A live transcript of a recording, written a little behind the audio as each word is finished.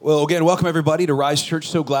Well, again, welcome everybody to Rise Church.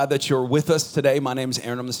 So glad that you're with us today. My name is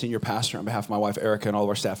Aaron. I'm the senior pastor. On behalf of my wife, Erica, and all of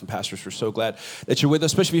our staff and pastors, we're so glad that you're with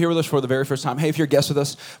us, especially if you're here with us for the very first time. Hey, if you're a guest with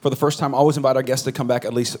us for the first time, always invite our guests to come back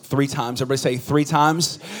at least 3 times. Everybody say 3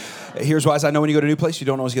 times. Here's why. As I know when you go to a new place, you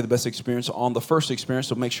don't always get the best experience on the first experience,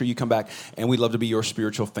 so make sure you come back, and we'd love to be your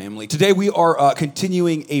spiritual family. Today, we are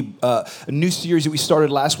continuing a new series that we started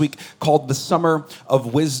last week called The Summer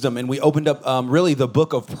of Wisdom, and we opened up really the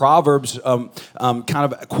book of Proverbs kind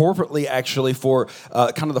of corporately, actually, for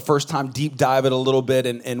kind of the first time, deep dive it a little bit,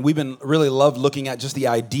 and we've been really loved looking at just the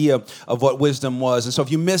idea of what wisdom was. And so if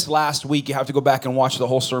you missed last week, you have to go back and watch the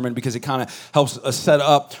whole sermon because it kind of helps us set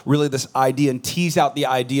up really this idea and tease out the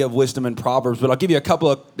idea of wisdom in Proverbs. But I'll give you a couple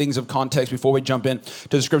of things of context before we jump in to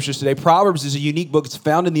the scriptures today. Proverbs is a unique book. It's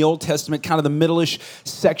found in the Old Testament, kind of the middle-ish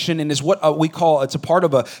section, and is what we call, it's a part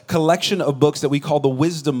of a collection of books that we call the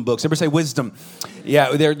wisdom books. Everybody say wisdom.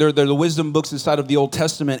 Yeah, they're the wisdom books inside of the Old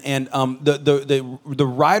Testament, and the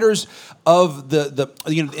writers of the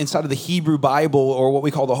inside of the Hebrew Bible, or what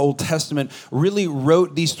we call the Old Testament, really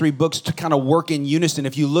wrote these 3 books to kind of work in unison.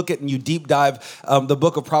 If you look at and you deep dive the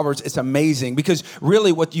book of Proverbs, it's amazing, because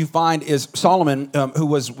really what you find is Solomon, who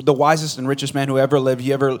was the wisest and richest man who ever lived.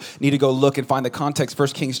 You ever need to go look and find the context, 1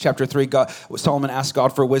 Kings chapter 3, Solomon asks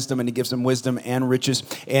God for wisdom, and he gives him wisdom and riches.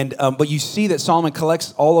 And but you see that Solomon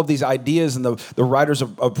collects all of these ideas, and the writers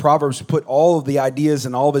of Proverbs put all of the ideas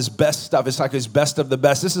and all of his best stuff. It's like his best of the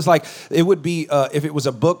best. This is like, it would be, if it was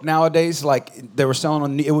a book nowadays, like they were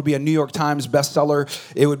selling, it would be a New York Times bestseller.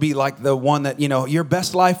 It would be like the one that, your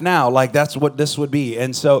best life now, like that's what this would be.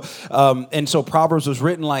 And so Proverbs was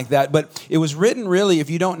written like that, but it was written really, if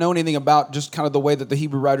you don't know anything about just kind of the way that the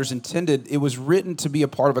Hebrew writers intended, it was written to be a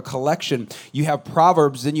part of a collection. You have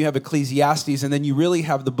Proverbs, then you have Ecclesiastes, and then you really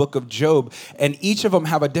have the book of Job, and each of them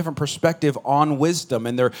have a different perspective on wisdom,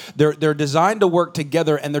 and they're designed to work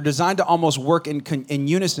together, and they're designed to almost work in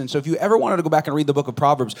unison. So if you ever wanted to go back and read the book of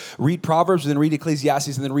Proverbs, read Proverbs, and then read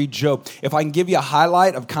Ecclesiastes, and then read Job. If I can give you a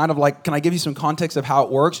highlight of kind of like, can I give you some context of how it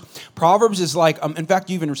works? Proverbs is like, in fact,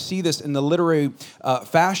 you even see this in the literary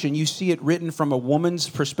fashion. You see it written from a woman's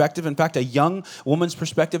perspective. In fact, a young woman's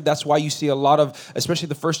perspective. That's why you see a lot of, especially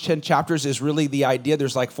the first 10 chapters is really the idea.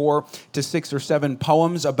 There's like 4 to 6 or 7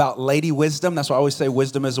 poems about lady wisdom. That's why I always say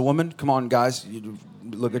wisdom is a woman. Come on, guys. You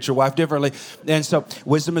look at your wife differently. And so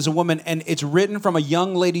wisdom is a woman, and it's written from a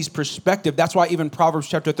young lady's perspective. That's why even Proverbs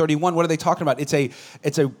chapter 31, what are they talking about? It's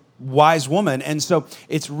a wise woman. And so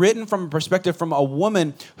it's written from a perspective from a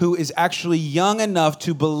woman who is actually young enough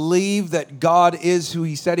to believe that God is who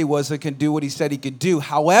he said he was and can do what he said he could do.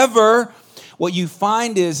 However, what you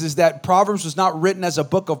find is that Proverbs was not written as a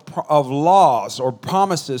book of laws or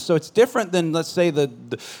promises. So it's different than, let's say, the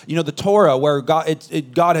Torah, where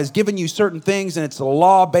God has given you certain things, and it's the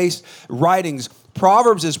law-based writings.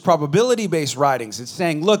 Proverbs is probability-based writings. It's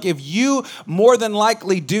saying, look, if you more than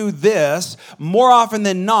likely do this, more often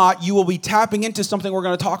than not, you will be tapping into something we're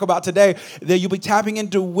going to talk about today, that you'll be tapping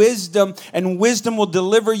into wisdom, and wisdom will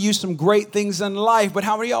deliver you some great things in life. But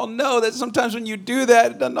how many of y'all know that sometimes when you do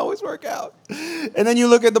that, it doesn't always work out? And then you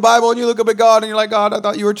look at the Bible and you look up at God and you're like, God, I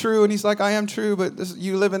thought you were true. And he's like, I am true, but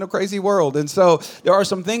you live in a crazy world. And so there are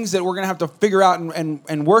some things that we're going to have to figure out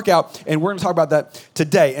and work out, and we're going to talk about that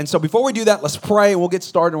today. And so before we do that, let's pray. And we'll get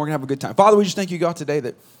started, and we're going to have a good time. Father, we just thank you, God, today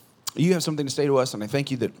that you have something to say to us, and I thank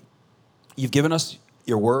you that you've given us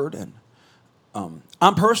your word, and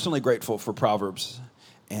I'm personally grateful for Proverbs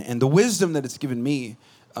and the wisdom that it's given me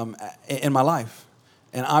in my life.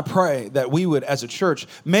 And I pray that we would, as a church,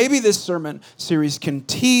 maybe this sermon series can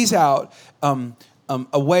tease out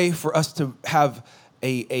a way for us to have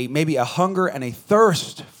maybe a hunger and a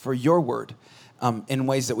thirst for your word in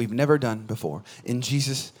ways that we've never done before. In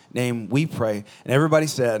Jesus' name we pray. And everybody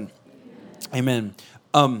said, amen.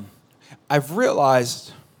 I've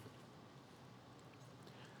realized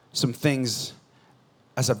some things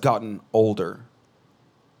as I've gotten older.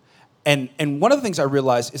 And one of the things I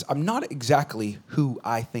realized is I'm not exactly who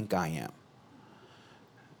I think I am.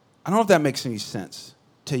 I don't know if that makes any sense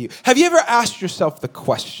to you. Have you ever asked yourself the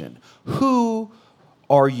question, who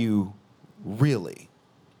are you really?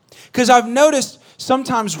 Because I've noticed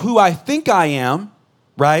sometimes who I think I am,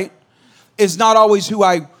 right, is not always who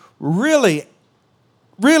I really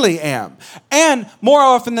am. And more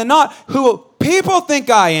often than not, who people think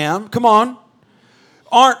I am, come on,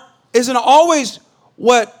 isn't always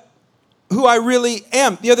who I really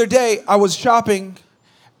am. The other day, I was shopping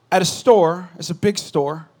at a store. It's a big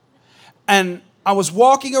store. And I was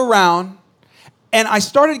walking around, and I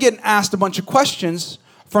started getting asked a bunch of questions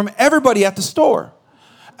from everybody at the store.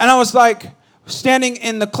 And I was like standing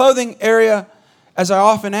in the clothing area, as I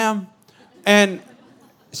often am, and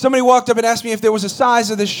somebody walked up and asked me if there was a size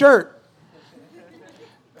of this shirt.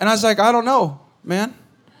 And I was like, I don't know, man.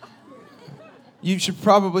 You should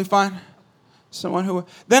probably find someone who...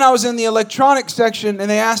 Then I was in the electronics section and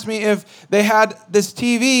they asked me if they had this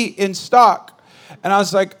TV in stock. And I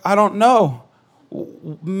was like, I don't know.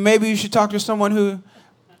 Maybe you should talk to someone who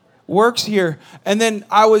works here. And then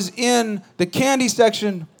I was in the candy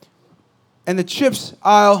section and the chips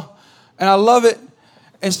aisle, and I love it.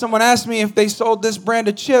 And someone asked me if they sold this brand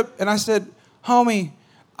of chip, and I said, homie,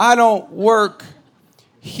 I don't work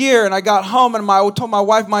here. And I got home and I told my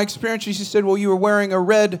wife my experience. She said, well, you were wearing a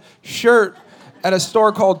red shirt at a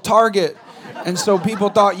store called Target, and so people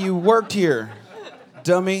thought you worked here,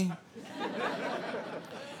 dummy.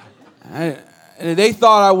 And they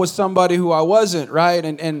thought I was somebody who I wasn't, right?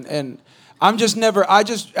 And I'm just never,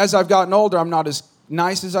 as I've gotten older, I'm not as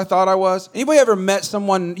nice as I thought I was. Anybody ever met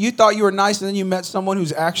someone, you thought you were nice, and then you met someone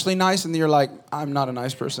who's actually nice, and you're like, I'm not a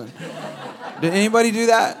nice person. Did anybody do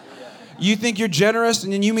that? You think you're generous,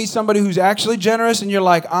 and then you meet somebody who's actually generous, and you're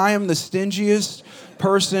like, I am the stingiest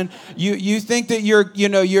person. You think that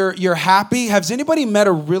you're happy. Has anybody met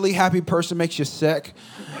a really happy person makes you sick?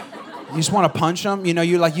 You just want to punch them.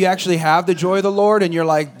 You actually have the joy of the Lord, and you're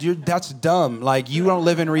like, dude, that's dumb. Like, you don't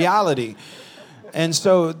live in reality. And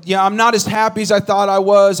so, I'm not as happy as I thought I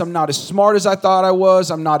was. I'm not as smart as I thought I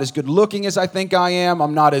was. I'm not as good looking as I think I am.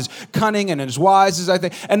 I'm not as cunning and as wise as I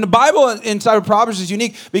think. And the Bible inside of Proverbs is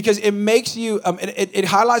unique because it makes you, it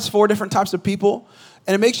highlights 4 different types of people.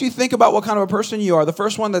 And it makes you think about what kind of a person you are. The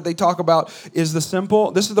first one that they talk about is the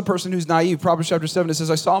simple. This is the person who's naive. Proverbs chapter 7, it says,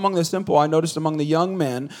 I saw among the simple, I noticed among the young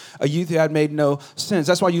men, a youth who had made no sense.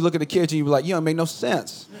 That's why you look at the kids and you're like, you don't make no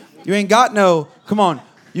sense. You ain't got no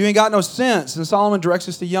sense. And Solomon directs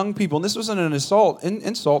us to young people. And this wasn't an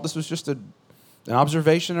insult. This was just an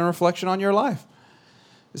observation and reflection on your life.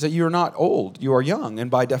 Is that you are not old. You are young. And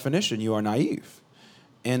by definition, you are naive.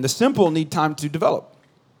 And the simple need time to develop.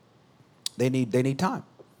 They need time.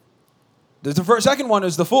 The second one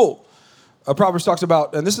is the fool. Proverbs talks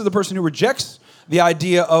about, and this is the person who rejects the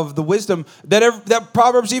idea of the wisdom that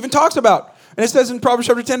Proverbs even talks about. And it says in Proverbs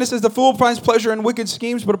chapter 10, it says, the fool finds pleasure in wicked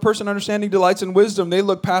schemes, but a person understanding delights in wisdom.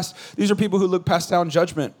 These are people who look past sound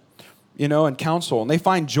judgment, and counsel, and they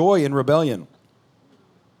find joy in rebellion.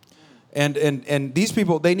 And these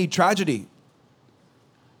people, they need tragedy.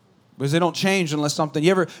 Because they don't change unless something.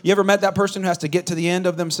 You ever met that person who has to get to the end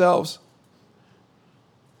of themselves?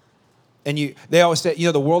 And they always say,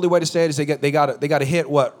 the worldly way to say it is they got to hit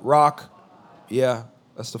what? Rock. Yeah,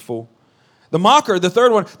 that's the fool. The mocker, the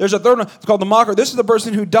third one. There's a third one. It's called the mocker. This is the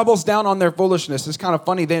person who doubles down on their foolishness. It's kind of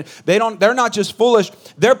funny. They're not just foolish.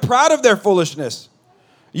 They're proud of their foolishness.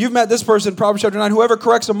 You've met this person, Proverbs chapter 9. Whoever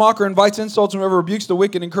corrects a mocker invites insults, and whoever rebukes the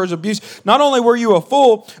wicked incurs abuse. Not only were you a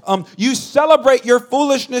fool, you celebrate your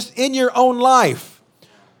foolishness in your own life.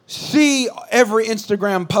 See every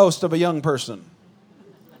Instagram post of a young person.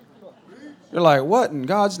 You're like, what in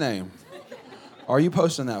God's name are you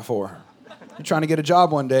posting that for? You're trying to get a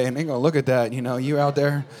job one day, and they're going to look at that. You out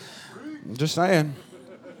there. I'm just saying.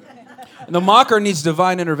 And the mocker needs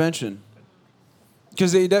divine intervention.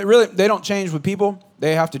 Because they don't change with people.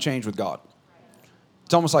 They have to change with God.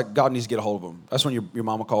 It's almost like God needs to get a hold of them. That's when your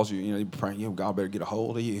mama calls you. You're praying, God better get a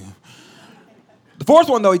hold of you. The fourth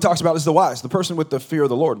one, though, he talks about is the wise, the person with the fear of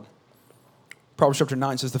the Lord. Proverbs chapter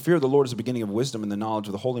 9 says, the fear of the Lord is the beginning of wisdom, and the knowledge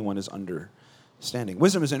of the Holy One is understanding.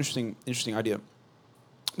 Wisdom is an interesting idea.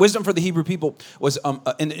 Wisdom for the Hebrew people was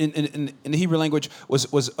in the Hebrew language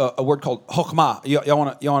was a word called chokhmah. Y'all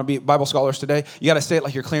want to be Bible scholars today? You got to say it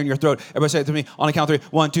like you're clearing your throat. Everybody say it to me on the count of 3.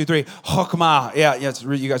 1, 2, 3. Chokhmah. Yeah.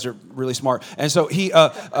 You guys are really smart. And so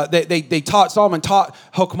Solomon taught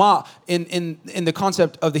chokhmah in the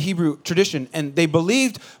concept of the Hebrew tradition, and they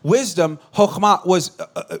believed wisdom, chokhmah, was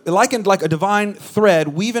likened like a divine thread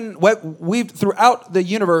weaved throughout the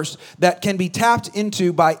universe that can be tapped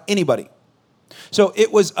into by anybody. So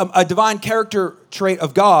it was a divine character trait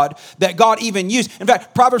of God that God even used. In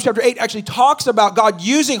fact, Proverbs chapter 8 actually talks about God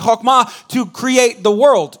using chokhmah to create the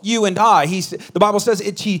world, you and I. The Bible says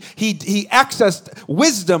he accessed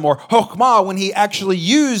wisdom or chokhmah when he actually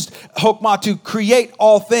used chokhmah to create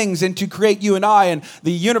all things and to create you and I and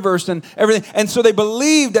the universe and everything. And so they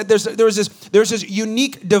believed that there's this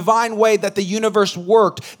unique divine way that the universe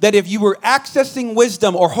worked, that if you were accessing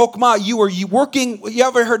wisdom or chokhmah, you were working, you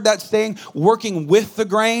ever heard that saying, working with the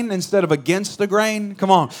grain instead of against the grain? Come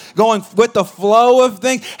on. Going with the flow of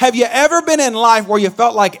things. Have you ever been in life where you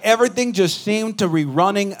felt like everything just seemed to be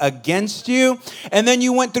running against you? And then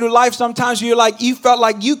you went through life sometimes where you felt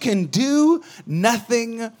like you can do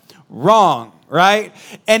nothing wrong, right?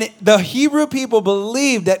 And the Hebrew people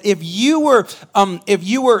believed that if you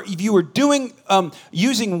were doing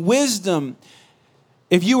using wisdom,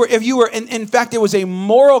 if you were, in fact, it was a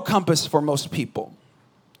moral compass for most people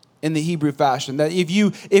in the Hebrew fashion, that if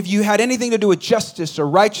you had anything to do with justice or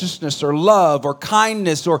righteousness or love or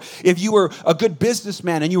kindness, or if you were a good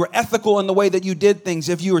businessman and you were ethical in the way that you did things,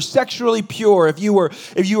 if you were sexually pure, if you were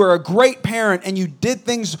a great parent and you did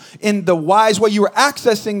things in the wise way, you were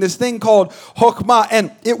accessing this thing called Chokmah.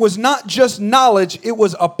 And it was not just knowledge, it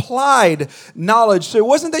was applied knowledge. So it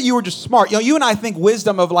wasn't that you were just smart. You and I think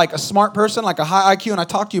wisdom of like a smart person, like a high IQ, and I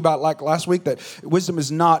talked to you about like last week that wisdom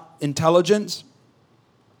is not intelligence.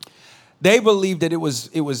 They believed that it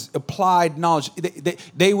was applied knowledge.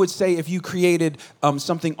 They would say if you created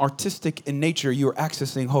something artistic in nature, you were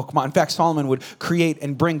accessing Chokmah. In fact, Solomon would create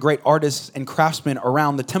and bring great artists and craftsmen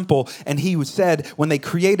around the temple. And he said when he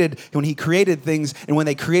created things and when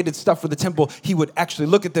they created stuff for the temple, he would actually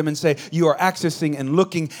look at them and say, you are accessing and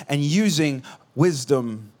looking and using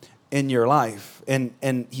wisdom in your life.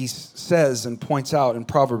 And he says and points out in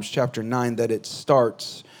Proverbs chapter 9 that it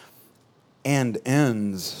starts and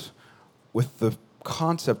ends with the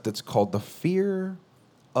concept that's called the fear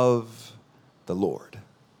of the Lord.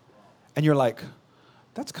 And you're like,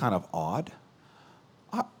 that's kind of odd.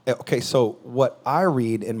 Okay, so what I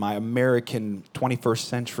read in my American 21st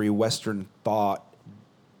century Western thought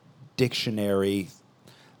dictionary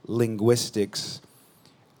linguistics,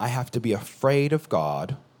 I have to be afraid of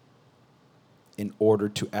God in order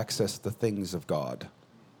to access the things of God.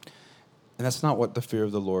 And that's not what the fear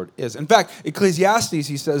of the Lord is. In fact, Ecclesiastes,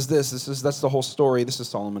 he says that's the whole story. This is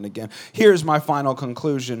Solomon again. Here's my final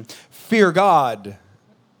conclusion. Fear God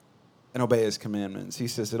and obey his commandments. He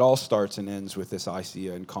says it all starts and ends with this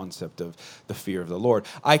idea and concept of the fear of the Lord.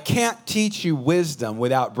 I can't teach you wisdom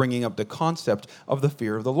without bringing up the concept of the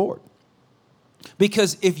fear of the Lord.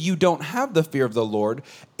 Because if you don't have the fear of the Lord,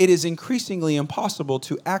 it is increasingly impossible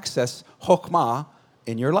to access Chokmah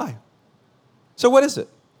in your life. So what is it?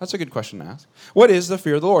 That's a good question to ask. What is the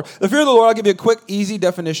fear of the Lord? The fear of the Lord, I'll give you a quick, easy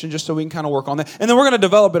definition just so we can kind of work on that. And then we're going to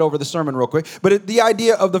develop it over the sermon real quick. But the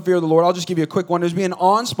idea of the fear of the Lord, I'll just give you a quick one, is be an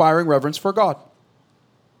awe-inspiring reverence for God.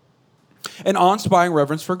 An awe-inspiring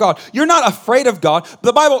reverence for God. You're not afraid of God.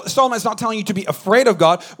 The Bible, Solomon is not telling you to be afraid of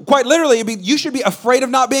God. Quite literally, you should be afraid of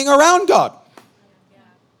not being around God.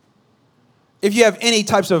 If you have any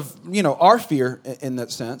types of, our fear in that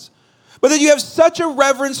sense. But that you have such a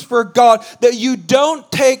reverence for God that you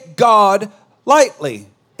don't take God lightly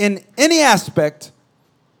in any aspect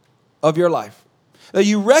of your life. That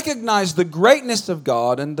you recognize the greatness of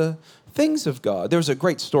God and the things of God. There's a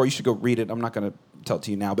great story. You should go read it. I'm not going to tell it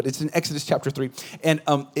to you now, but it's in Exodus chapter 3. And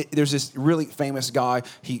there's this really famous guy.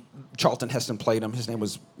 Charlton Heston played him. His name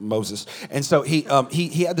was Moses. And so he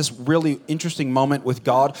had this really interesting moment with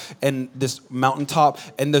God and this mountaintop,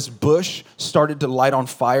 and this bush started to light on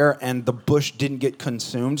fire, and the bush didn't get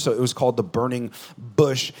consumed. So it was called the burning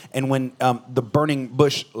bush. And when the burning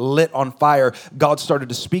bush lit on fire, God started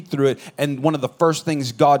to speak through it. And one of the first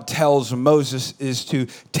things God tells Moses is to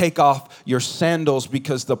take off your sandals,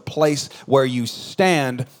 because the place where you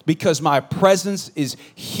stand, because my presence is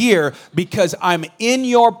here, because I'm in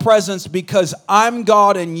your presence, because I'm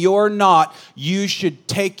God and you're not, you should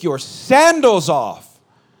take your sandals off,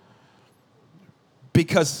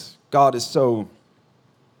 because God is so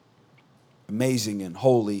amazing and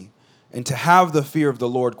holy. And to have the fear of the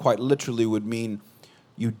Lord quite literally would mean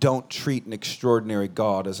you don't treat an extraordinary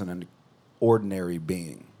God as an ordinary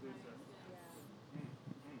being.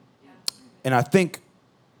 And I think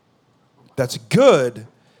that's good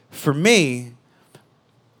for me.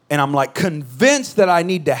 And I'm like convinced that I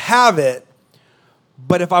need to have it.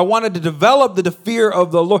 But if I wanted to develop the fear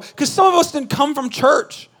of the Lord, because some of us didn't come from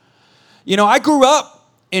church. I grew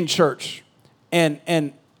up in church.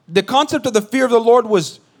 And the concept of the fear of the Lord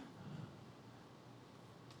was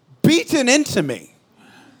beaten into me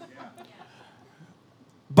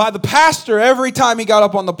by the pastor every time he got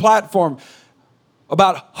up on the platform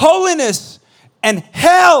about holiness and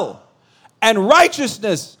hell and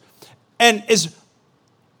righteousness. And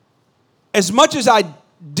as much as I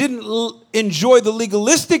didn't enjoy the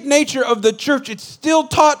legalistic nature of the church, it still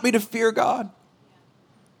taught me to fear God.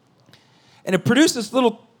 And it produced this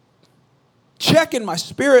little check in my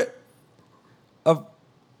spirit of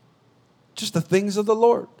just the things of the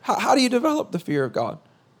Lord. How do you develop the fear of God?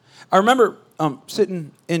 I remember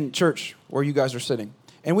sitting in church where you guys are sitting,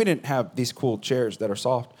 and we didn't have these cool chairs that are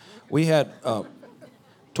soft. We had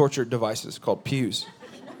torture devices called pews.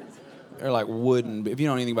 They're like wooden. If you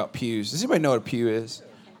don't know anything about pews, does anybody know what a pew is?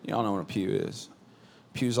 Y'all know what a pew is.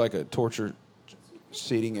 Pew's like a torture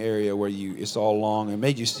seating area where it's all long and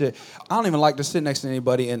made you sit. I don't even like to sit next to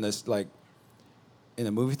anybody in this, like, in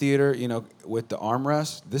the movie theater, with the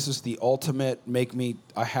armrest. This is the ultimate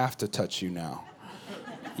I have to touch you now.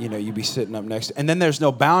 You be sitting up next. And then there's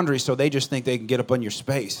no boundary, so they just think they can get up on your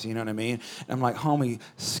space. You know what I mean? And I'm like, homie,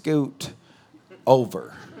 scoot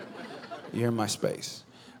over. You're in my space.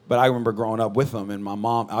 But I remember growing up with them, and my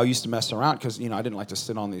mom, I used to mess around because, I didn't like to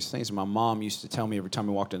sit on these things. And my mom used to tell me every time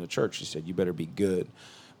we walked into church, she said, you better be good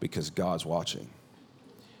because God's watching.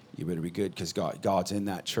 You better be good because God's in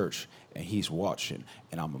that church, and he's watching,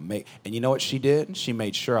 and I'm amazed. And you know what she did? She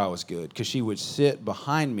made sure I was good because she would sit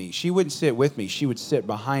behind me. She wouldn't sit with me. She would sit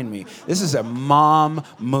behind me. This is a mom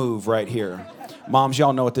move right here. Moms,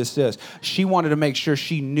 y'all know what this is. She wanted to make sure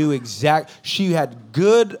she knew she had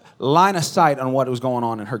good line of sight on what was going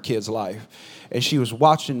on in her kid's life. And she was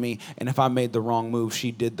watching me, and if I made the wrong move,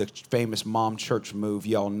 she did the famous mom church move.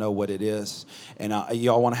 Y'all know what it is. And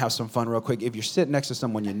y'all want to have some fun real quick. If you're sitting next to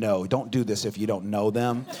someone you know, don't do this if you don't know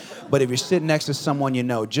them. But if you're sitting next to someone you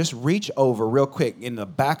know, just reach over real quick in the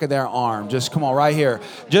back of their arm. Just come on, right here.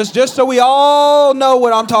 Just so we all know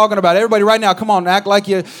what I'm talking about. Everybody right now, come on, act like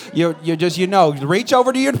you just, Reach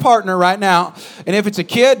over to your partner right now. And if it's a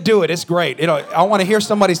kid, do it. It's great. I want to hear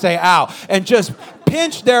somebody say, ow. And just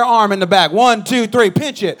pinch their arm in the back. 1, 2, 3,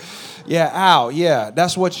 pinch it. Yeah, ow, yeah.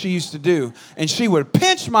 That's what she used to do. And she would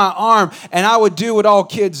pinch my arm, and I would do what all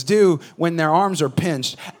kids do when their arms are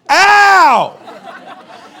pinched. Ow!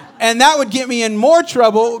 And that would get me in more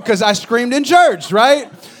trouble because I screamed in church, right?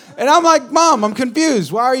 And I'm like, Mom, I'm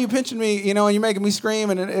confused. Why are you pinching me? And you're making me scream,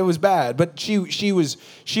 and it was bad. But she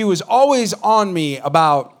was always on me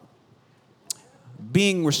about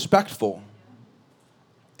being respectful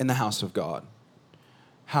in the house of God.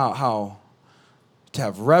 How to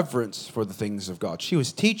have reverence for the things of God. She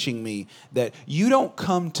was teaching me that you don't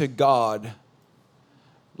come to God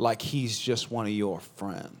like he's just one of your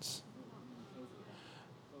friends.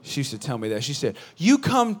 She used to tell me that. She said, you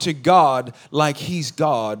come to God like he's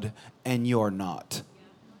God and you're not.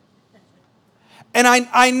 And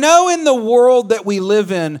I know in the world that we live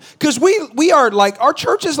in, because we are like, our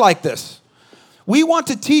church is like this. We want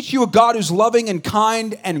to teach you a God who's loving and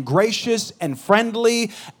kind and gracious and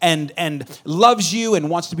friendly and loves you and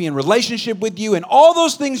wants to be in relationship with you. And all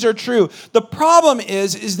those things are true. The problem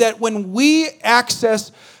is that when we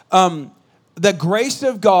access the grace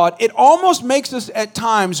of God, it almost makes us at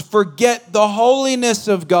times forget the holiness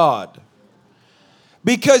of God.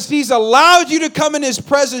 Because he's allowed you to come in his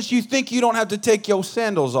presence, you think you don't have to take your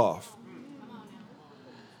sandals off.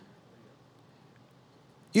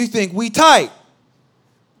 You think we tight.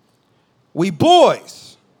 We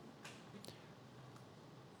boys.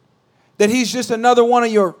 That he's just another one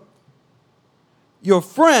of your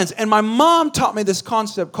friends. And my mom taught me this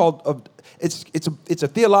concept called, it's a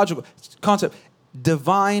theological concept,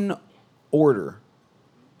 divine order.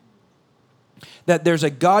 That there's a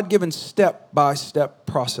God-given step-by-step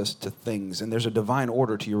process to things, and there's a divine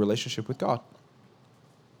order to your relationship with God.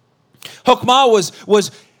 Hokmah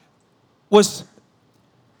was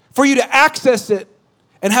for you to access it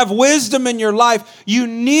and have wisdom in your life, you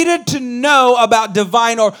needed to know about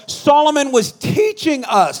divine order. Solomon was teaching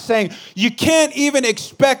us, saying, you can't even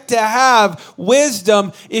expect to have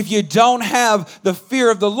wisdom if you don't have the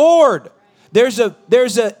fear of the Lord. There's a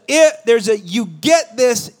you get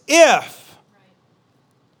this if.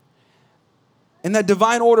 And that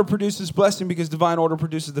divine order produces blessing because divine order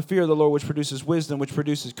produces the fear of the Lord, which produces wisdom, which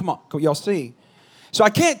produces, come on, y'all see. So I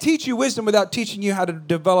can't teach you wisdom without teaching you how to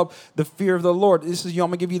develop the fear of the Lord. I'm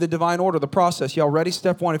going to give you the divine order, the process. Y'all ready?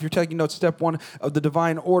 Step 1, if you're taking notes, step 1 of the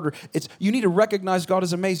divine order. It's you need to recognize God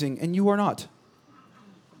is amazing, and you are not.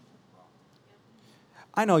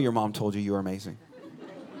 I know your mom told you are amazing.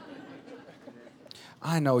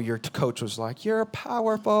 I know your coach was like, you're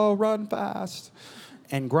powerful, run fast.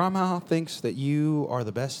 And grandma thinks that you are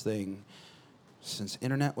the best thing since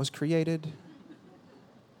internet was created.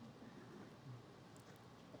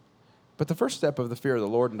 But the first step of the fear of the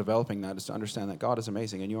Lord and developing that is to understand that God is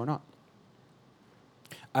amazing and you are not.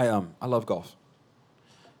 I love golf.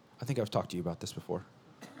 I think I've talked to you about this before.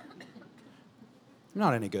 I'm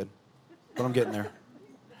not any good, but I'm getting there.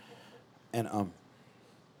 And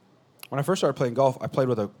when I first started playing golf, I played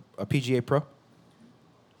with a PGA pro.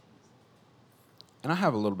 And I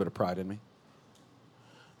have a little bit of pride in me.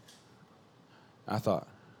 I thought,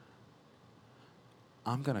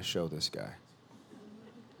 I'm going to show this guy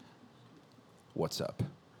what's up.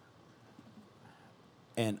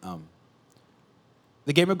 And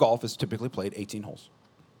the game of golf is typically played 18 holes.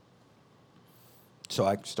 So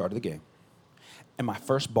I started the game. And my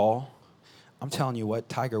first ball, I'm telling you what,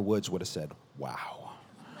 Tiger Woods would have said, wow.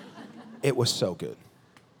 It was so good.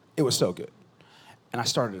 It was so good. And I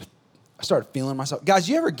started feeling myself. Guys,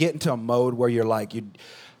 you ever get into a mode where you're like,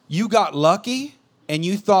 you got lucky and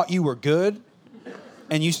you thought you were good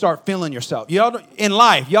and you start feeling yourself? Y'all, in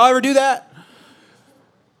life, y'all ever do that?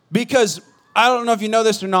 Because I don't know if you know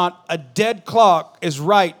this or not, a dead clock is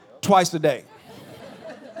right twice a day.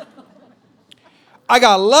 I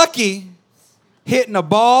got lucky hitting a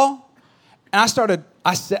ball, and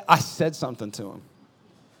I said something to him.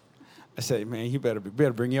 I said, man, you better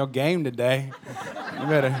bring your game today.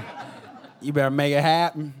 You better make it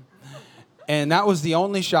happen. And that was the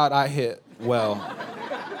only shot I hit well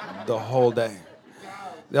the whole day.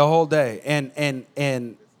 The whole day.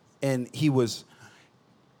 And he was,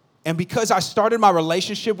 and because I started my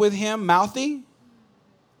relationship with him mouthy,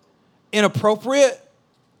 inappropriate.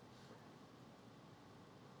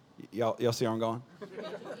 Y'all see where I'm going?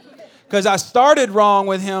 Because I started wrong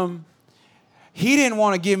with him. He didn't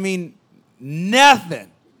want to give me nothing.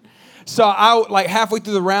 So like halfway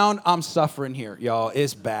through the round, I'm suffering here, y'all.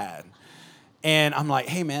 It's bad. And I'm like,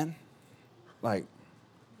 hey, man, like,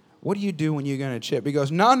 what do you do when you're going to chip? He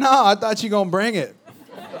goes, no, I thought you were going to bring it.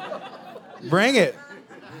 Bring it.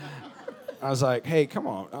 I was like, hey, come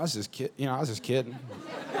on. I was just kidding. I was just kidding.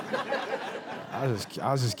 I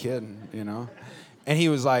was just kidding, And he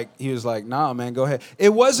was like, nah, man, go ahead. It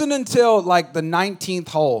wasn't until like the 19th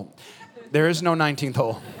hole. There is no 19th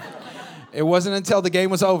hole. It wasn't until the game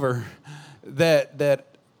was over that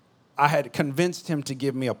I had convinced him to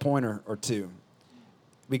give me a pointer or two,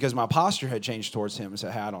 because my posture had changed towards him and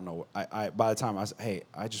said, hey, I don't know. By the time I said, hey,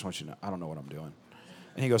 I just want you to know, I don't know what I'm doing.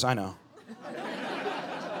 And he goes, I know.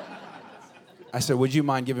 I said, would you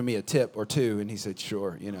mind giving me a tip or two? And he said,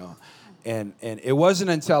 sure, And it wasn't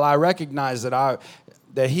until I recognized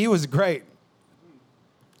that he was great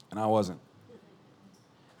and I wasn't,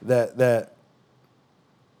 that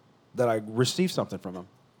I received something from him.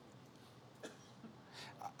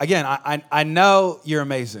 Again, I know you're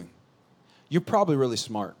amazing. You're probably really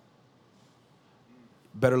smart.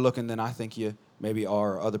 Better looking than I think you maybe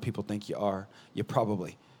are, or other people think you are. You're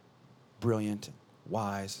probably brilliant and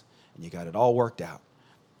wise, and you got it all worked out.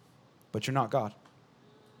 But you're not God.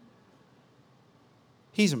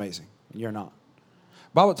 He's amazing, and you're not.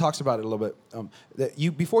 The Bible talks about it a little bit.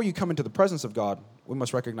 That before you come into the presence of God, we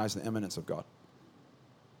must recognize the immanence of God.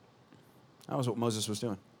 That was what Moses was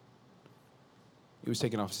doing. He was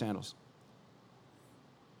taking off his sandals.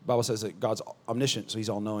 The Bible says that God's omniscient, so he's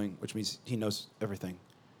all-knowing, which means he knows everything.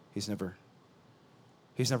 He's never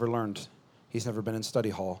learned. He's never been in study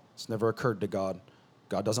hall. It's never occurred to God.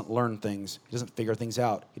 God doesn't learn things. He doesn't figure things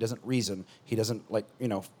out. He doesn't reason. He doesn't,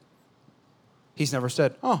 he's never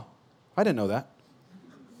said, oh, I didn't know that.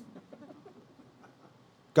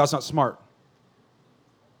 God's not smart.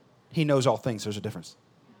 He knows all things. There's a difference.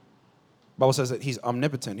 The Bible says that he's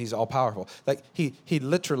omnipotent. He's all-powerful. Like he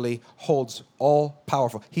literally holds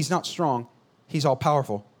all-powerful. He's not strong. He's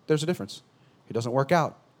all-powerful. There's a difference. He doesn't work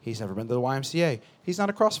out. He's never been to the YMCA. He's not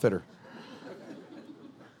a CrossFitter.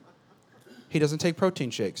 He doesn't take protein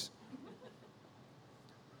shakes.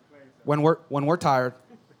 When we're tired,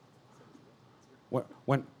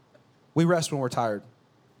 when we rest when we're tired,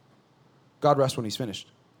 God rests when he's finished.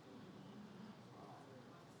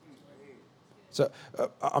 So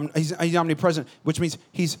he's omnipresent, which means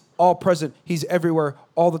he's all present. He's everywhere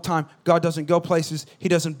all the time. God doesn't go places. He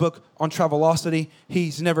doesn't book on Travelocity.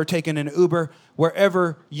 He's never taken an Uber.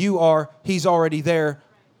 Wherever you are, he's already there.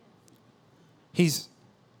 He's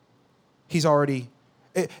already,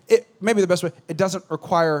 maybe the best way, it doesn't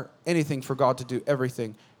require anything for God to do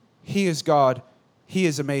everything. He is God. He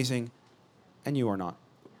is amazing, and you are not.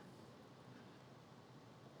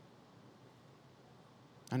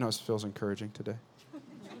 I know it feels encouraging today.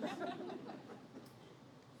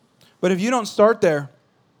 But if you don't start there,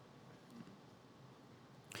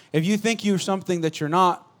 if you think you're something that you're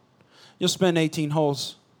not, you'll spend 18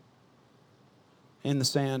 holes in the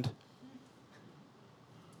sand,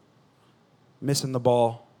 missing the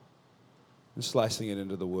ball and slicing it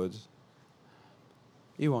into the woods.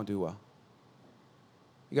 You won't do well.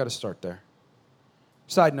 You got to start there.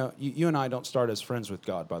 Side note, you and I don't start as friends with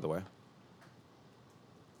God, by the way.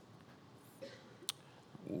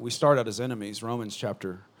 We start out as enemies. Romans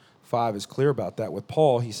chapter 5 is clear about that. With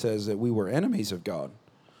Paul, he says that we were enemies of God.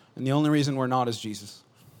 And the only reason we're not is Jesus.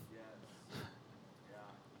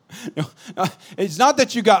 No, it's not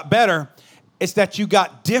that you got better. It's that you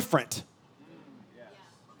got different.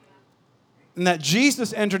 And that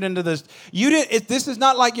Jesus entered into this. This is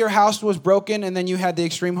not like your house was broken and then you had the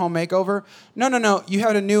extreme home makeover. No. You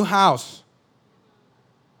had a new house.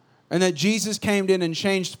 And that Jesus came in and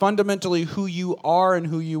changed fundamentally who you are and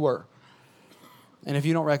who you were. And if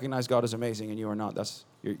you don't recognize God as amazing and you are not,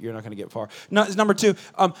 you're not going to get far. Number two,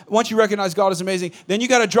 once you recognize God as amazing, then you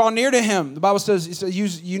got to draw near to him. The Bible says,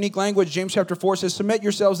 use unique language. James chapter 4 says, submit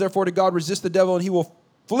yourselves therefore to God, resist the devil, and he will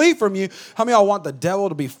flee from you. How many of y'all want the devil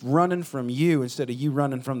to be running from you instead of you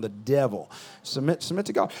running from the devil? Submit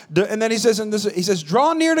to God. And then he says,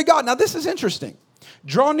 draw near to God. Now this is interesting.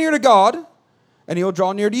 Draw near to God, and he'll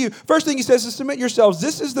draw near to you. First thing he says is submit yourselves.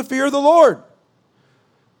 This is the fear of the Lord.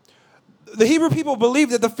 The Hebrew people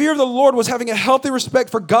believed that the fear of the Lord was having a healthy respect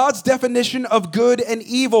for God's definition of good and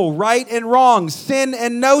evil, right and wrong, sin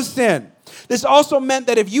and no sin. This also meant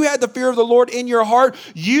that if you had the fear of the Lord in your heart,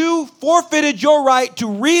 you forfeited your right to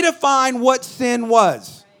redefine what sin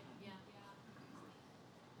was.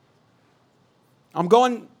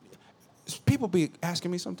 People be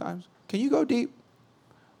asking me sometimes, can you go deep?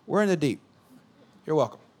 We're in the deep. You're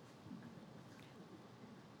welcome.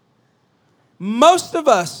 Most of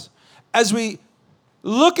us, as we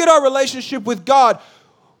look at our relationship with God,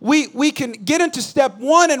 we can get into step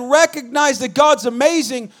one and recognize that God's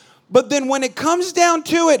amazing. But then when it comes down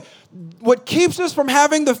to it, what keeps us from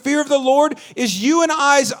having the fear of the Lord is you and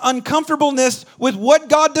I's uncomfortableness with what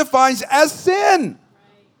God defines as sin.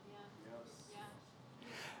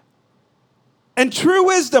 And true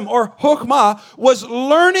wisdom, or hokmah, was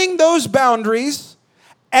learning those boundaries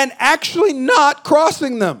and actually not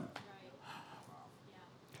crossing them.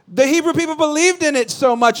 The Hebrew people believed in it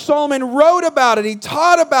so much. Solomon wrote about it. He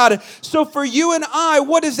taught about it. So for you and I,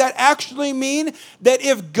 what does that actually mean? That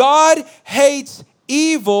if God hates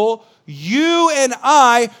evil, you and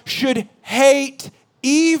I should hate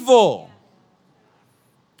evil.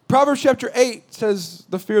 Proverbs chapter 8 says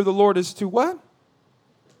the fear of the Lord is to what?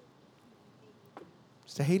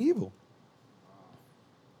 It's to hate evil.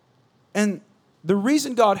 And the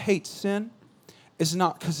reason God hates sin is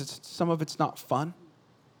not because some of it's not fun.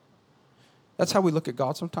 That's how we look at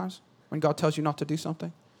God sometimes. When God tells you not to do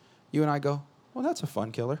something, you and I go, well, that's a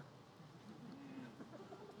fun killer.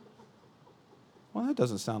 Well, that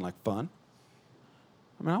doesn't sound like fun.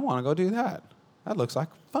 I mean, I want to go do that. That looks like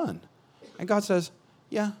fun. And God says,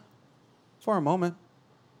 yeah, for a moment.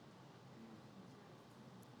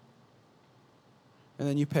 And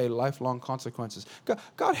then you pay lifelong consequences.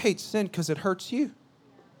 God hates sin because it hurts you.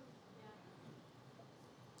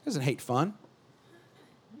 He doesn't hate fun.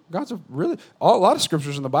 God's a lot of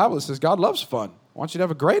scriptures in the Bible that says God loves fun. Wants you to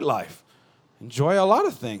have a great life. Enjoy a lot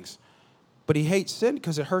of things. But he hates sin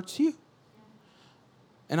because it hurts you.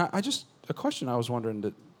 And a question I was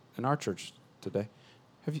wondering in our church today.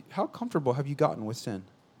 How comfortable have you gotten with sin?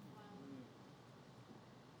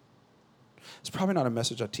 It's probably not a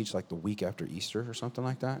message I teach like the week after Easter or something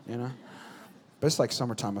like that, you know. But it's like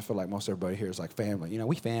summertime. I feel like most everybody here is like family. You know,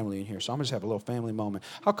 we family in here, so I'm going to just have a little family moment.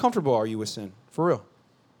 How comfortable are you with sin? For real.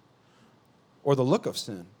 Or the look of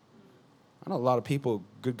sin. I know a lot of people,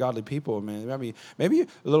 good godly people, man. Maybe you're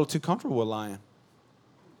a little too comfortable with lying.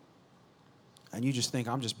 And you just think,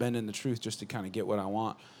 I'm just bending the truth just to kind of get what I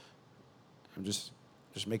want. I'm just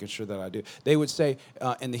making sure that I do. They would say,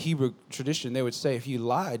 in the Hebrew tradition, they would say if you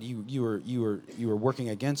lied, you were working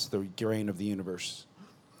against the grain of the universe.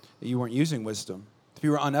 You weren't using wisdom. If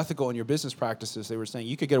you were unethical in your business practices, they were saying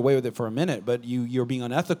you could get away with it for a minute, but you're being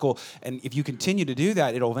unethical. And if you continue to do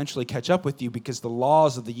that, it'll eventually catch up with you because the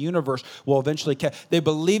laws of the universe will eventually catch. They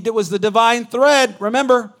believed it was the divine thread.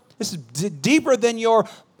 Remember, this is deeper than your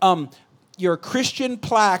Christian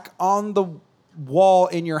plaque on the wall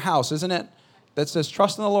in your house, isn't it? That says,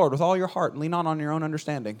 trust in the Lord with all your heart and lean not on your own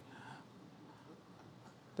understanding.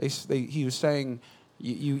 He was saying,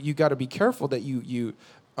 you got to be careful that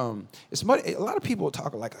a lot of people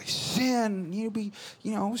talk like sin, you be,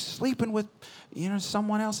 sleeping with,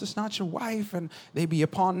 someone else that's not your wife, and they be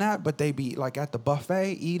upon that, but they be like at the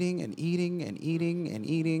buffet eating and eating and eating and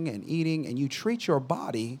eating and eating, and you treat your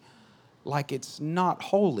body like it's not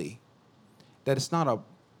holy, that it's not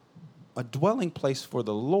a dwelling place for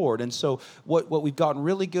the Lord. And so what we've gotten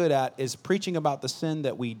really good at is preaching about the sin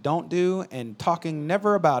that we don't do and talking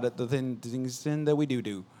never about it, the sin that we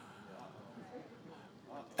do.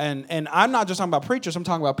 And I'm not just talking about preachers, I'm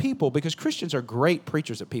talking about people, because Christians are great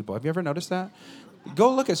preachers at people. Have you ever noticed that?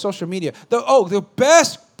 Go look at social media. The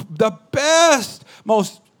best,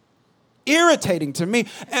 most irritating to me,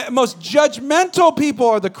 most judgmental people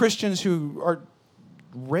are the Christians who are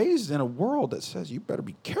raised in a world that says you better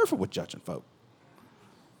be careful with judging folk.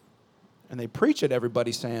 And they preach at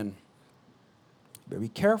everybody saying, better be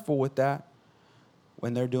careful with that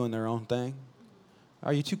when they're doing their own thing.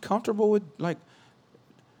 Are you too comfortable with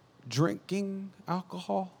drinking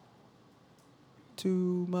alcohol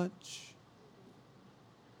too much?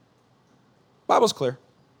 Bible's clear.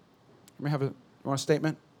 Let me have You want a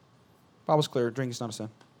statement? Bible's clear. Drinking is not a sin.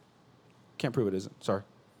 Can't prove it isn't. Sorry.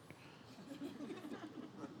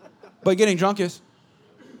 But getting drunk is.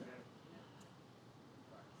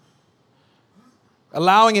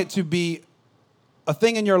 Allowing it to be a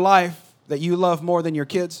thing in your life that you love more than your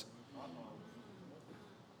kids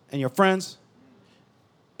and your friends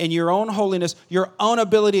and your own holiness, your own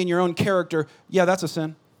ability and your own character, yeah, that's a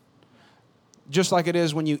sin. Just like it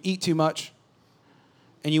is when you eat too much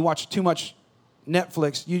and you watch too much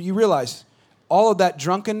Netflix, you realize all of that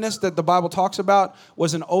drunkenness that the Bible talks about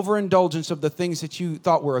was an overindulgence of the things that you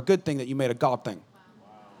thought were a good thing that you made a God thing.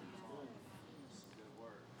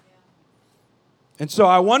 And so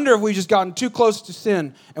I wonder if we've just gotten too close to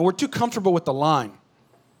sin and we're too comfortable with the line.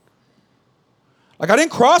 Like, I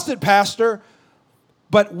didn't cross it, Pastor,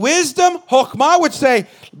 but wisdom, Chokhmah would say,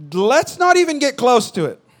 let's not even get close to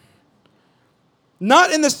it.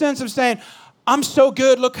 Not in the sense of saying, I'm so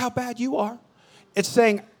good, look how bad you are. It's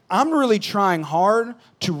saying, I'm really trying hard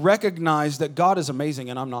to recognize that God is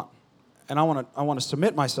amazing and I'm not. And I want to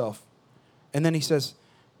submit myself. And then he says,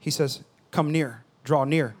 come near, draw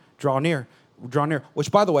near, draw near. Draw near,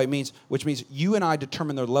 which by the way means you and I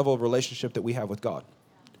determine the level of relationship that we have with God.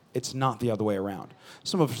 It's not the other way around.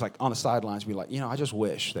 Some of us like on the sidelines be like, I just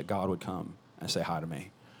wish that God would come and say hi to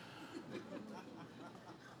me.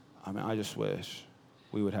 I just wish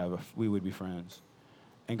we would be friends.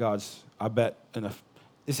 And God's, I bet, this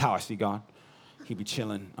is how I see God. He'd be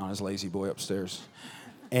chilling on his lazy boy upstairs.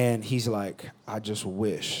 And he's like, I just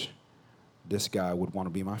wish this guy would want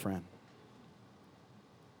to be my friend.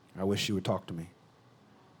 I wish she would talk to me.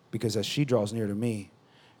 Because as she draws near to me,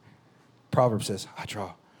 Proverbs says, I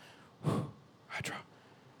draw. I draw.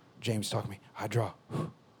 James talk to me. I draw.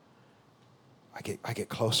 I get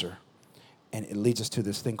closer. And it leads us to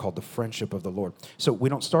this thing called the friendship of the Lord. So we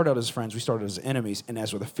don't start out as friends. We start out as enemies. And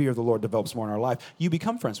as the fear of the Lord develops more in our life, you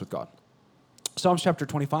become friends with God. Psalms chapter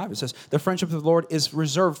 25, it says, the friendship of the Lord is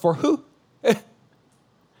reserved for who? What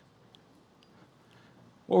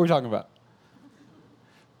were we talking about?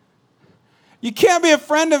 You can't be a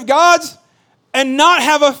friend of God's and not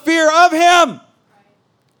have a fear of him.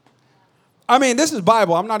 I mean, this is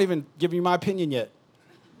Bible. I'm not even giving you my opinion yet.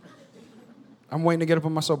 I'm waiting to get up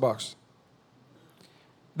on my soapbox.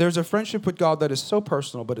 There's a friendship with God that is so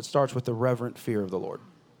personal, but it starts with the reverent fear of the Lord.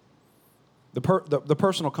 The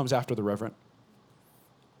personal comes after the reverent.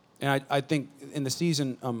 And I think in the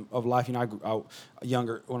season of life, when I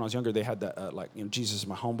was younger, they had that, Jesus is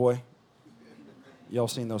my homeboy. Y'all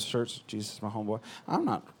seen those shirts? Jesus is my homeboy. I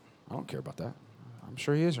don't care about that. I'm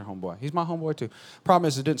sure he is your homeboy. He's my homeboy too. Problem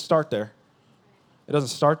is, it didn't start there. It doesn't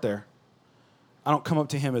start there. I don't come up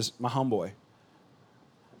to him as my homeboy.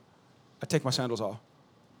 I take my sandals off.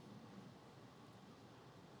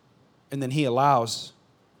 And then he allows,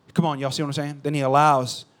 come on, y'all see what I'm saying? Then he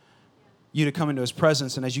allows you to come into his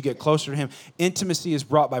presence, and as you get closer to him, intimacy is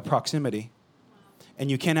brought by proximity. And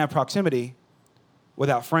you can't have proximity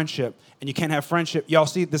without friendship, and you can't have friendship. Y'all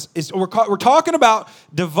see, we're talking about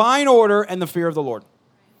divine order and the fear of the Lord.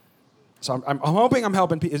 So I'm hoping I'm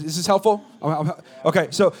helping. Is this helpful? Okay,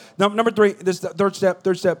 so number 3, this is the third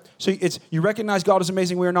step. So it's you recognize God is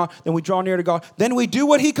amazing, we are not. Then we draw near to God. Then we do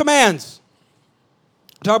what he commands.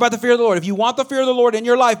 Talk about the fear of the Lord. If you want the fear of the Lord in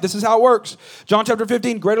your life, this is how it works. John chapter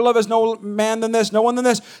 15, greater love has no man than this, no one than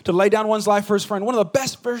this, to lay down one's life for his friend. One of the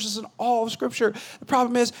best verses in all of Scripture. The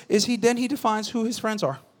problem is he defines who his friends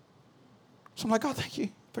are. So I'm like, oh, thank you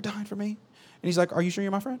for dying for me. And he's like, are you sure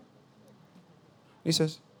you're my friend? And he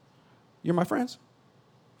says, you're my friends.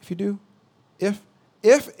 If you do. If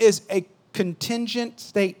is a contingent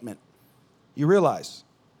statement. You realize.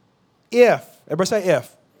 If. Everybody say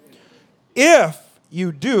if. If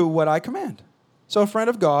you do what I command. So a friend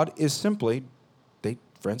of God is simply,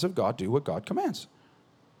 friends of God do what God commands.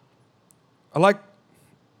 I like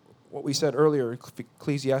what we said earlier in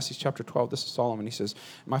Ecclesiastes chapter 12. This is Solomon. He says,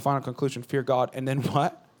 my final conclusion, fear God. And then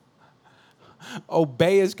what?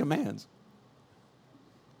 Obey his commands.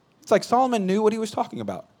 It's like Solomon knew what he was talking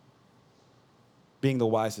about. Being the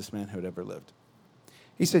wisest man who had ever lived.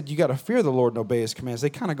 He said, you got to fear the Lord and obey his commands. They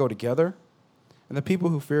kind of go together. And the people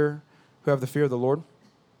who have the fear of the Lord,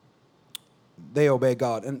 they obey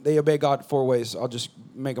God. And they obey God 4 ways. I'll just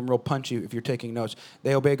make them real punchy if you're taking notes.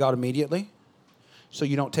 They obey God immediately. So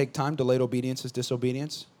you don't take time. Delayed obedience is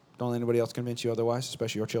disobedience. Don't let anybody else convince you otherwise,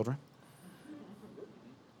 especially your children.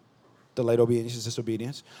 Delayed obedience is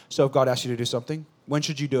disobedience. So if God asks you to do something, when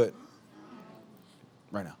should you do it?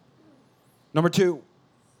 Right now. Number 2,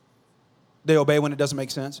 they obey when it doesn't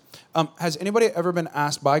make sense. Has anybody ever been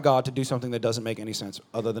asked by God to do something that doesn't make any sense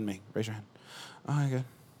other than me? Raise your hand. Oh, good.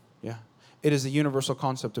 Yeah. It is the universal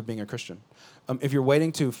concept of being a Christian. If you're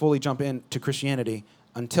waiting to fully jump into Christianity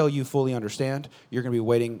until you fully understand, you're going to be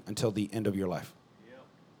waiting until the end of your life. Yep.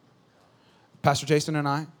 Pastor Jason and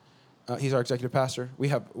I, he's our executive pastor. We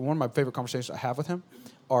have one of my favorite conversations I have with him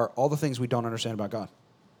are all the things we don't understand about God.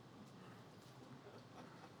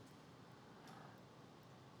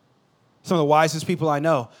 Some of the wisest people I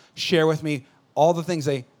know share with me all the things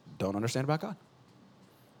they don't understand about God.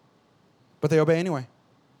 But they obey anyway.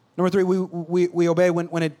 Number 3, we obey when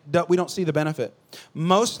we don't see the benefit.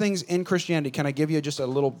 Most things in Christianity, can I give you just a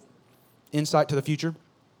little insight to the future?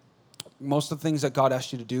 Most of the things that God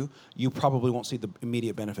asks you to do, you probably won't see the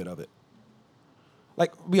immediate benefit of it.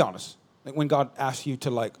 Like, be honest. Like when God asks you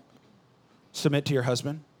to submit to your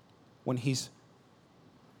husband, when he's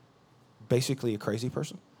basically a crazy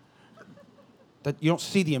person, that you don't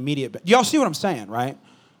see the immediate. Y'all see what I'm saying, right?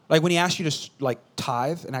 Like when he asks you to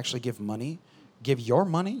tithe and actually give money, give your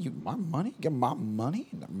money, my money, give my money.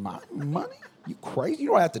 You crazy? You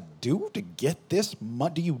know what I have to do to get this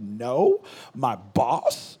money? Do you know my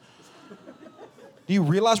boss? Do you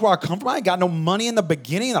realize where I come from? I ain't got no money in the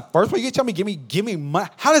beginning, in the first place. You tell me, give me money.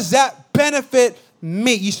 How does that benefit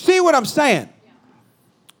me? You see what I'm saying?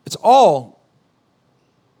 It's all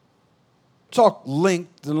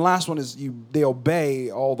linked. And the last one is they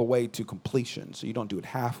obey all the way to completion. So you don't do it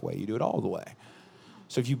halfway. You do it all the way.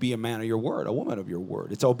 So if you be a man of your word, a woman of your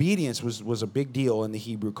word. Its obedience was a big deal in the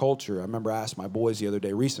Hebrew culture. I remember I asked my boys the other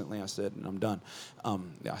day recently, I said, and I'm done.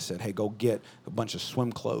 I said, hey, go get a bunch of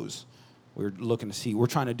swim clothes. We're looking to see. We're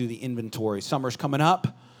trying to do the inventory. Summer's coming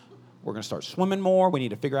up. We're going to start swimming more. We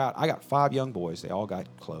need to figure out. I got 5 young boys. They all got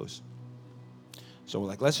clothes. So we're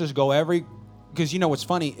like, let's just go because you know what's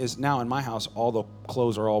funny is now in my house, all the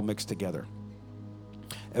clothes are all mixed together.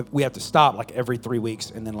 We have to stop every 3 weeks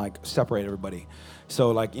and then separate everybody.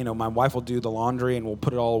 So my wife will do the laundry and we'll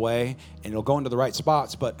put it all away and it'll go into the right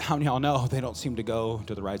spots. But how many of y'all know they don't seem to go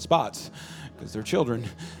to the right spots because they're children.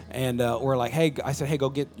 And we're like, hey, I said, hey, go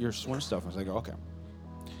get your swim stuff. I was like, okay.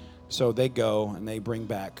 So they go and they bring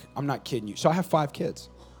back, I'm not kidding you. So I have 5 kids.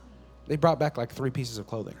 They brought back 3 pieces of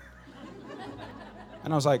clothing.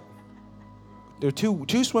 And I was like, there are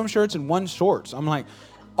two swim shirts and 1 shorts. I'm like,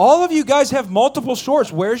 all of you guys have multiple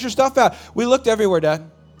shorts. Where's your stuff at? We looked everywhere, Dad.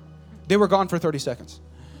 They were gone for 30 seconds.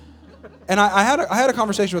 And I had a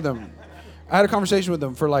conversation with them. I had a conversation with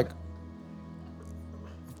them for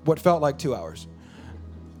what felt like 2 hours.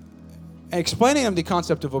 And explaining them the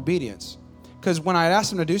concept of obedience. Because when I asked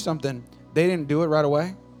them to do something, they didn't do it right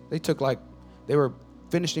away. They took they were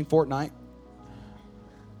finishing Fortnite.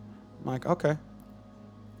 I'm like, okay.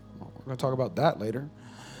 We're going to talk about that later.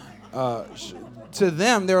 To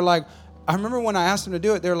them, they were like, I remember when I asked them to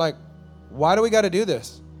do it, they were like, why do we got to do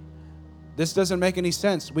this? This doesn't make any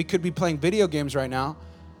sense. We could be playing video games right now,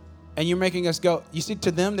 and you're making us go. You see,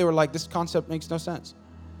 to them, they were like, this concept makes no sense.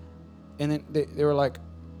 And then they were like,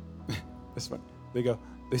 this one.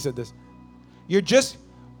 They said this. You're just,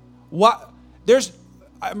 what?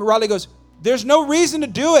 Riley goes, there's no reason to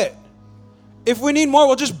do it. If we need more,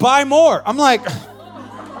 we'll just buy more. I'm like,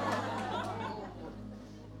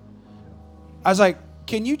 I was like,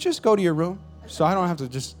 can you just go to your room so I don't have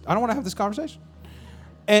to I don't want to have this conversation.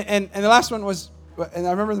 And the last one was, and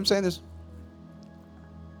I remember them saying this,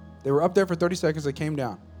 they were up there for 30 seconds, they came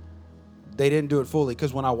down. They didn't do it fully,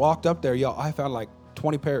 because when I walked up there, y'all, I found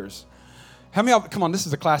 20 pairs. How many of y'all, come on, this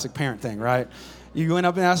is a classic parent thing, right? You went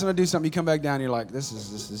up and asked them to do something, you come back down, and you're like, this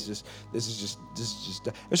is just.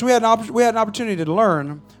 And so we had an opportunity to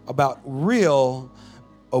learn about real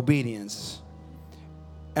obedience.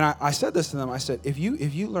 And I said this to them. I said, if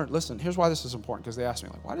you learn, listen, here's why this is important. Because they asked me,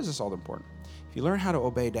 why is this all important? If you learn how to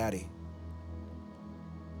obey Daddy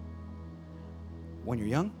when you're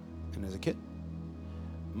young and as a kid,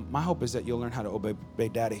 my hope is that you'll learn how to obey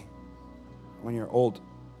Daddy when you're old,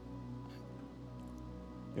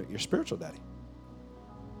 your spiritual daddy.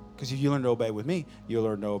 Because if you learn to obey with me, you'll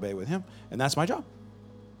learn to obey with him. And that's my job,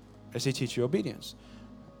 is to teach you obedience.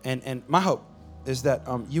 And my hope is that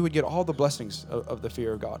you would get all the blessings of the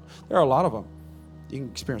fear of God. There are a lot of them. You can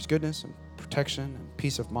experience goodness and protection and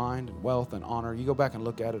peace of mind and wealth and honor. You go back and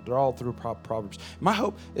look at it. They're all through Proverbs. My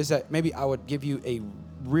hope is that maybe I would give you a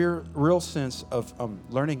real sense of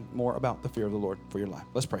learning more about the fear of the Lord for your life.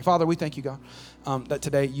 Let's pray. Father, we thank you, God, that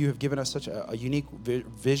today you have given us such a unique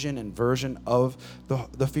vision and version of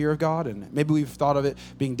the fear of God. And maybe we've thought of it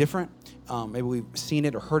being different. Maybe we've seen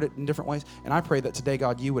it or heard it in different ways. And I pray that today,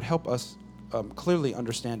 God, you would help us clearly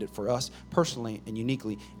understand it for us personally and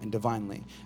uniquely and divinely.